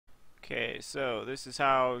Okay, so this is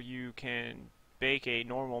how you can bake a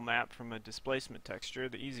normal map from a displacement texture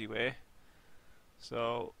the easy way.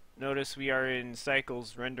 So notice we are in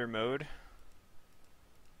cycles render mode.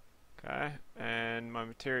 Okay, and my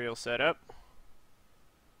material setup.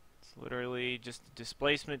 It's literally just a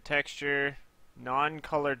displacement texture,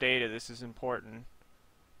 non-color data. This is important.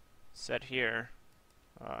 Set here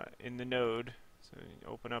in the node. So you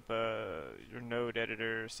open up your node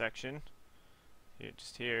editor section. Here,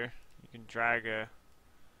 just here. You can drag a.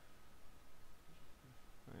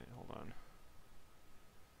 Wait, hold on.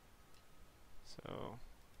 So,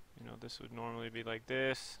 this would normally be like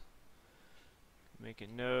this. Make a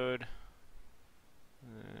node,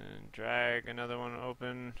 and drag another one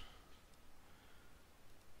open,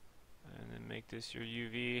 and then make this your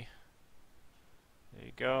UV. There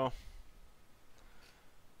you go.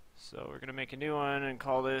 So we're gonna make a new one and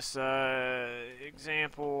call this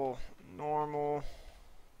example normal.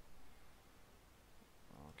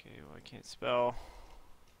 Okay, well, I can't spell.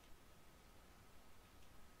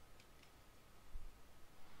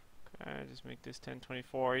 Okay, just make this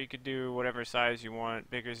 1024. You could do whatever size you want.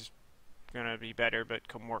 Bigger is gonna be better, but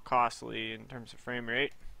more costly in terms of frame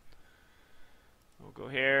rate. We'll go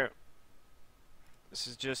here. This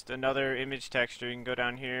is just another image texture. You can go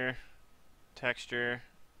down here, texture,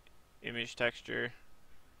 image texture.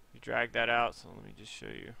 You drag that out. So let me just show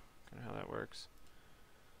you kind of how that works.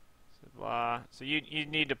 So blah. So you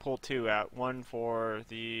need to pull two out. One for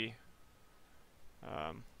the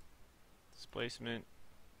displacement.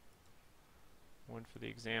 One for the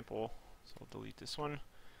example. So I'll delete this one.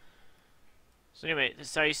 So anyway, this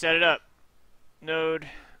is how you set it up. Node,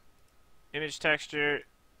 image texture,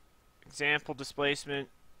 example displacement.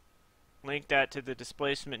 Link that to the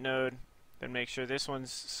displacement node. Then make sure this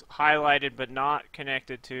one's highlighted but not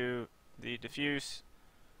connected to the diffuse.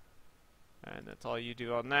 And that's all you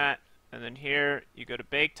do on that. And then here you go to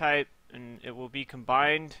bake type and it will be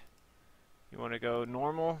combined. You want to go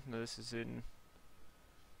normal. Now this is in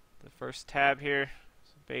the first tab here.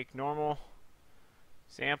 So bake normal,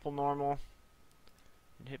 sample normal,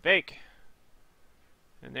 and hit bake.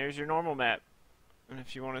 And there's your normal map. And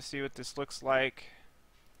if you want to see what this looks like,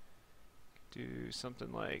 do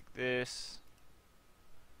something like this.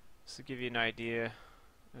 Just to give you an idea.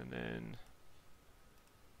 And then,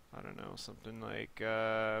 I don't know, something like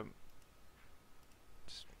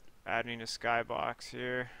just adding a skybox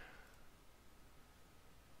here.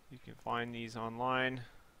 You can find these online.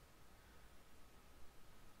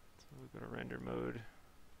 So we'll go to render mode.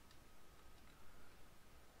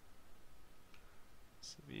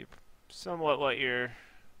 This will be somewhat what your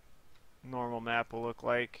normal map will look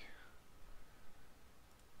like.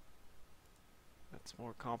 That's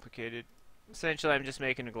more complicated. Essentially, I'm just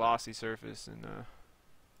making a glossy surface and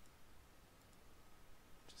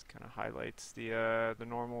just kind of highlights the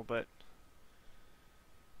normal, but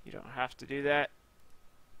you don't have to do that.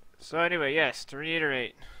 So anyway, yes, to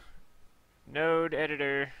reiterate, node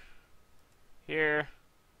editor here,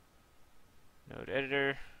 node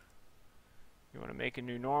editor. You want to make a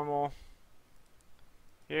new normal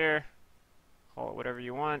here, call it whatever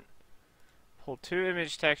you want. Pull two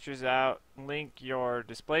image textures out, link your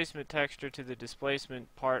displacement texture to the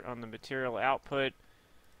displacement part on the material output,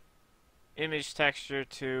 image texture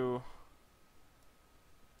to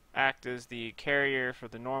act as the carrier for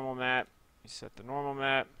the normal map. You set the normal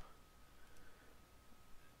map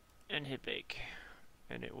and hit bake,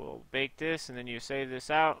 and it will bake this, and then you save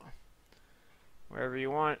this out wherever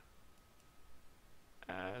you want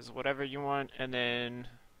as whatever you want, and then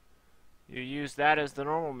you use that as the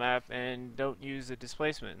normal map and don't use the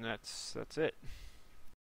displacement, and that's it.